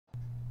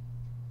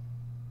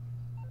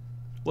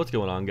What's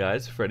going on,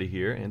 guys? Freddy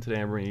here, and today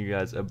I'm bringing you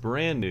guys a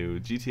brand new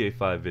GTA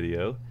 5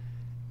 video.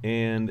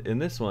 And in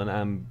this one,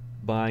 I'm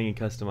buying and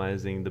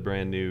customizing the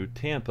brand new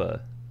Tampa,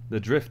 the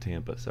Drift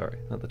Tampa, sorry,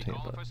 not the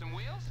Tampa.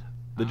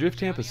 The Drift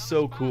Tampa is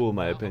so cool in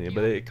my opinion,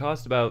 but it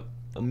cost about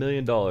 $1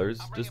 million,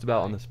 just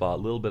about on the spot,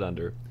 a little bit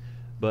under.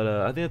 But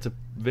I think it's a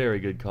very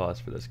good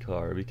cost for this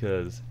car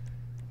because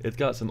it's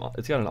got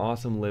an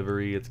awesome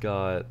livery.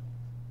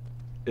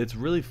 It's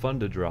really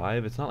fun to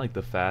drive. It's not like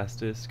the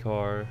fastest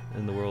car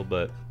in the world,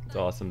 but it's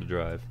awesome to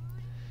drive.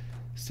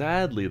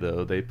 Sadly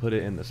though, they put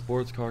it in the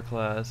sports car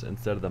class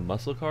instead of the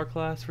muscle car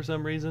class for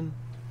some reason.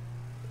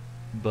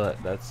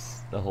 But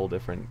that's a whole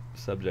different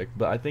subject.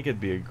 But I think it'd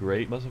be a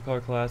great muscle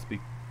car class,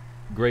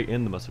 great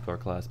in the muscle car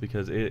class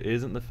because it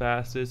isn't the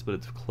fastest, but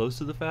it's close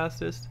to the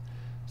fastest.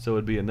 So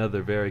it'd be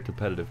another very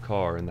competitive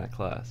car in that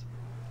class.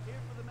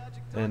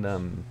 And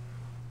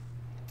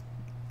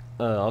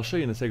I'll show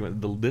you in a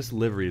segment. This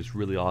livery is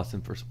really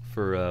awesome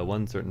for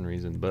one certain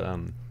reason, but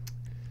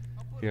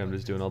here I'm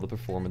just doing all the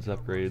performance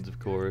upgrades, of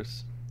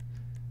course.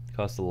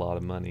 Costs a lot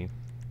of money.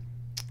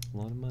 A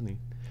lot of money.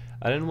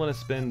 I didn't want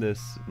to spend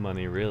this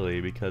money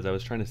really because I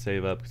was trying to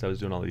save up because I was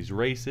doing all these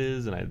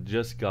races and I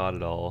just got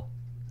it all.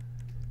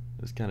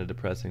 It was kind of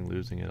depressing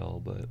losing it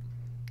all, but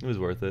it was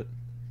worth it.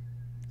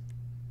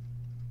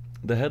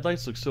 The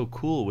headlights look so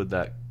cool with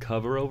that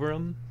cover over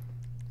them.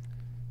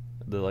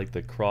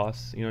 The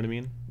cross, you know what I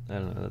mean? I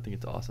don't know, I think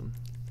it's awesome.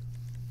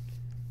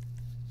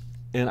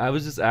 And I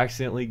was just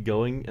accidentally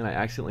going and I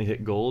accidentally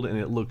hit gold and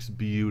it looks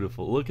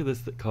beautiful. Look at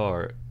this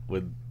car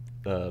with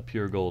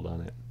pure gold on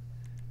it.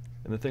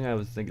 And the thing I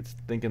was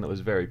thinking that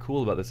was very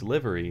cool about this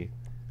livery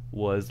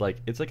was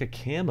it's like a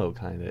camo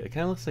kinda. It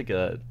kinda looks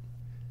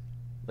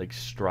like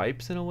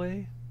stripes in a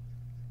way.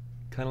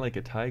 Kinda like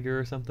a tiger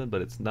or something,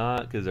 but it's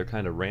not because they're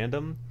kinda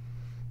random.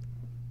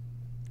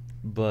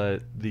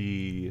 But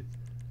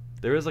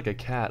there is like a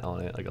cat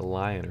on it, like a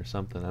lion or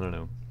something, I don't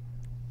know.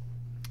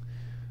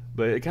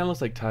 But it kind of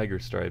looks like tiger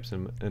stripes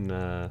in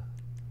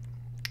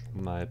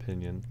my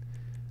opinion.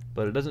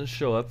 But it doesn't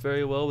show up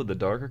very well with the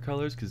darker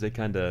colors because they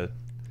kind of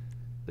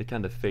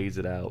phase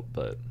it out.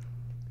 But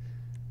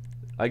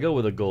I go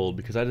with a gold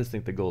because I just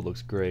think the gold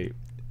looks great.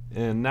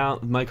 And now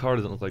my car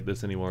doesn't look like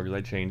this anymore because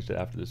I changed it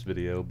after this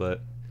video. But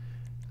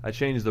I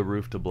changed the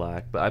roof to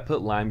black. But I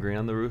put lime green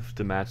on the roof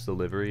to match the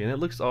livery, and it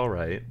looks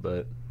alright.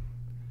 But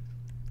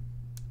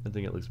I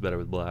think it looks better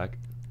with black.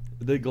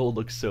 The gold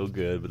looks so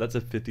good, but that's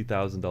a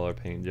 $50,000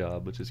 paint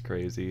job, which is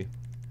crazy.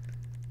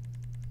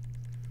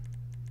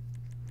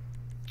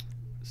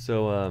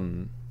 So,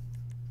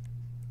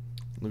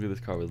 look at this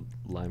car with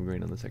lime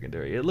green on the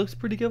secondary. It looks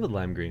pretty good with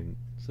lime green,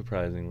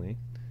 surprisingly.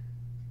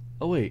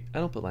 Oh wait, I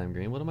don't put lime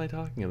green. What am I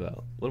talking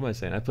about? What am I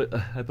saying? I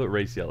put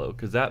race yellow,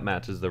 because that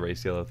matches the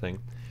race yellow thing.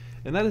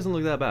 And that doesn't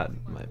look that bad,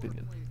 in my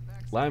opinion.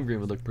 Lime green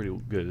would look pretty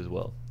good as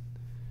well.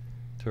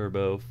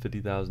 Turbo,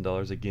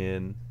 $50,000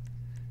 again.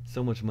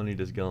 So much money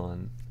just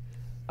gone.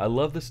 I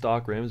love the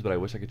stock rims, but I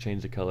wish I could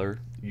change the color.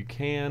 You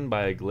can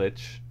buy a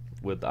glitch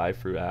with the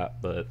iFruit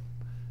app, but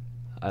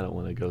I don't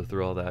want to go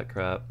through all that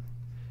crap.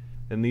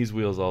 And these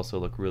wheels also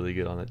look really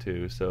good on it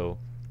too. So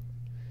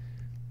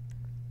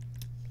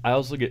I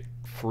also get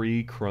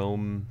free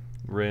chrome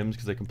rims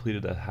because I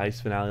completed a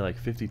heist finale like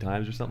 50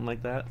 times or something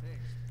like that.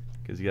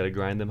 Because you got to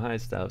grind them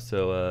heists out.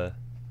 So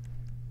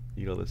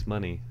you get all this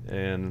money.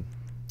 And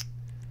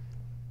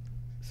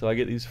so I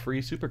get these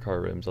free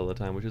supercar rims all the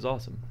time, which is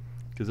awesome,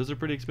 because those are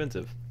pretty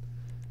expensive,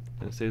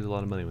 and it saves a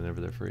lot of money whenever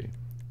they're free.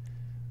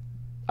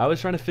 I was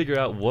trying to figure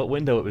out what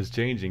window it was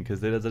changing,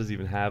 because it doesn't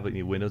even have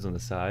any windows on the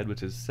side,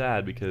 which is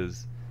sad,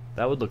 because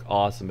that would look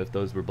awesome if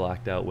those were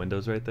blacked out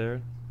windows right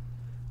there.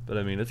 But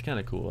I mean, it's kind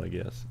of cool, I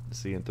guess,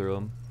 seeing through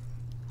them.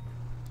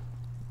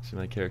 See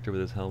my character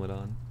with his helmet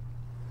on.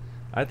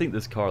 I think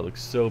this car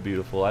looks so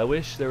beautiful. I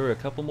wish there were a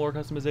couple more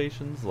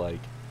customizations,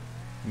 like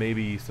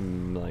maybe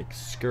some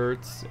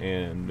skirts,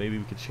 and maybe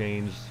we could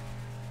change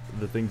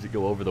the things that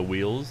go over the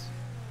wheels.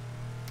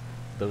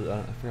 I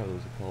forgot what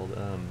those are called.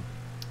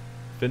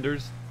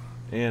 Fenders,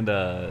 and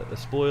a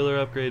spoiler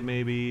upgrade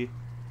maybe,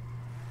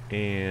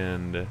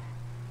 and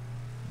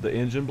the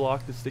engine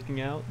block that's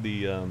sticking out.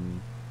 Is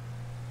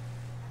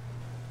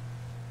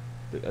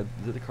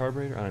it the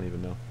carburetor? I don't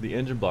even know. The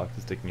engine block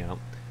that's sticking out.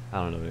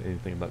 I don't know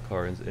anything about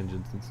car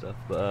engines and stuff,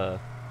 but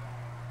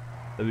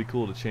that'd be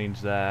cool to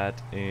change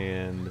that.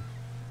 And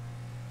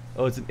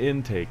oh, it's an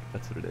intake.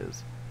 That's what it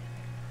is.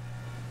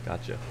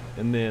 Gotcha.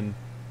 And then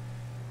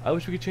I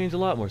wish we could change a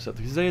lot more stuff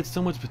because they had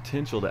so much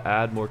potential to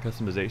add more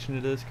customization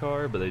to this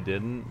car, but they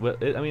didn't. Well,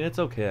 I mean, it's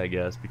okay, I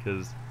guess,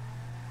 because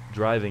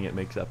driving it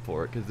makes up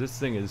for it. Because this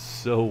thing is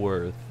so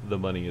worth the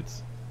money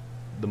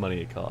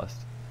it cost.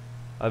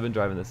 I've been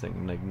driving this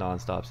thing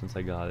non-stop since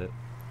I got it.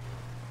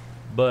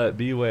 But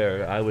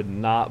beware, I would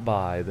not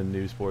buy the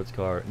new sports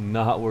car.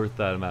 Not worth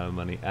that amount of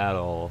money at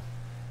all.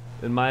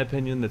 In my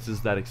opinion, this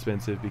is that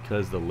expensive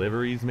because the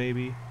liveries,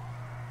 maybe.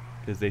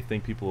 Because they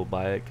think people will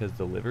buy it because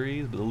the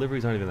liveries, but the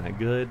liveries aren't even that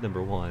good,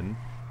 number one.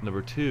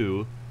 Number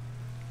two,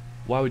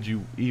 why would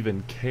you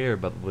even care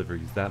about the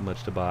liveries that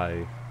much to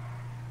buy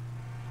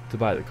to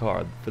buy the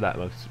car for that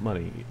much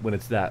money when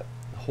it's that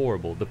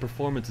horrible. The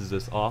performance is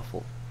just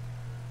awful.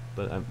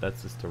 But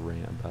that's just a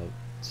rant about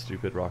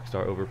stupid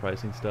Rockstar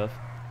overpricing stuff.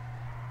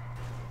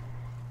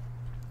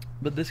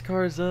 But this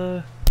car is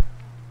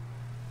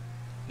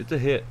it's a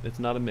hit. It's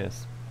not a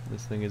miss.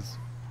 This thing is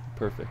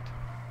perfect.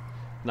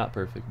 Not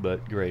perfect,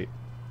 but great.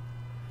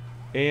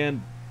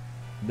 And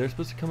they're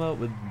supposed to come out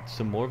with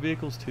some more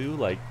vehicles too,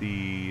 like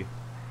the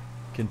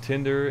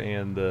Contender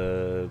and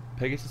the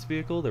Pegasus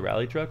vehicle, the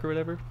rally truck or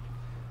whatever.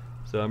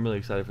 So I'm really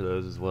excited for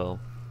those as well.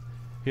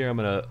 Here I'm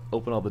gonna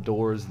open all the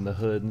doors and the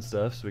hood and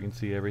stuff so we can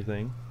see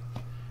everything.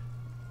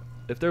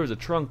 If there was a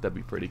trunk, that'd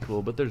be pretty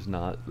cool, but there's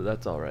not, but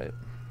that's alright.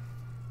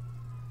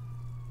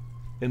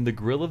 And the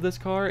grill of this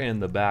car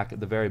and the back,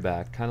 the very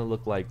back, kind of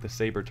look like the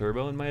Sabre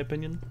Turbo in my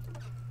opinion.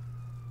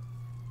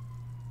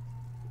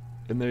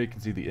 And there you can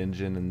see the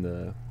engine and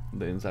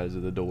the insides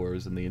of the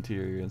doors and the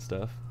interior and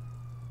stuff.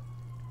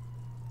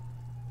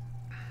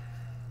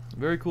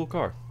 Very cool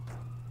car.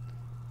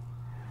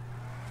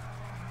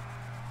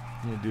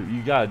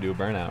 You gotta do a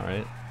burnout,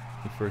 right?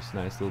 The first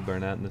nice little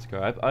burnout in this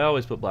car. I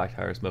always put black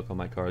tire smoke on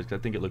my cars because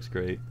I think it looks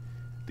great.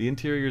 The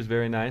interior is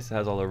very nice. It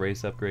has all the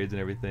race upgrades and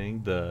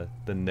everything. The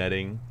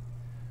netting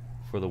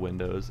for the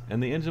windows,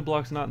 and the engine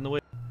block's not in the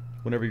way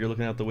whenever you're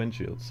looking out the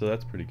windshield, so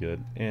that's pretty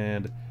good.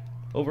 And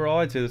overall,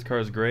 I'd say this car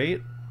is great.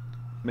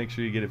 Make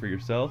sure you get it for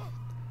yourself.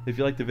 If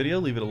you like the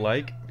video, leave it a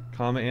like,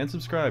 comment, and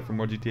subscribe for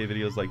more GTA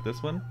videos like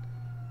this one.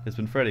 It's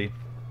been Freddy.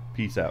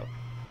 Peace out.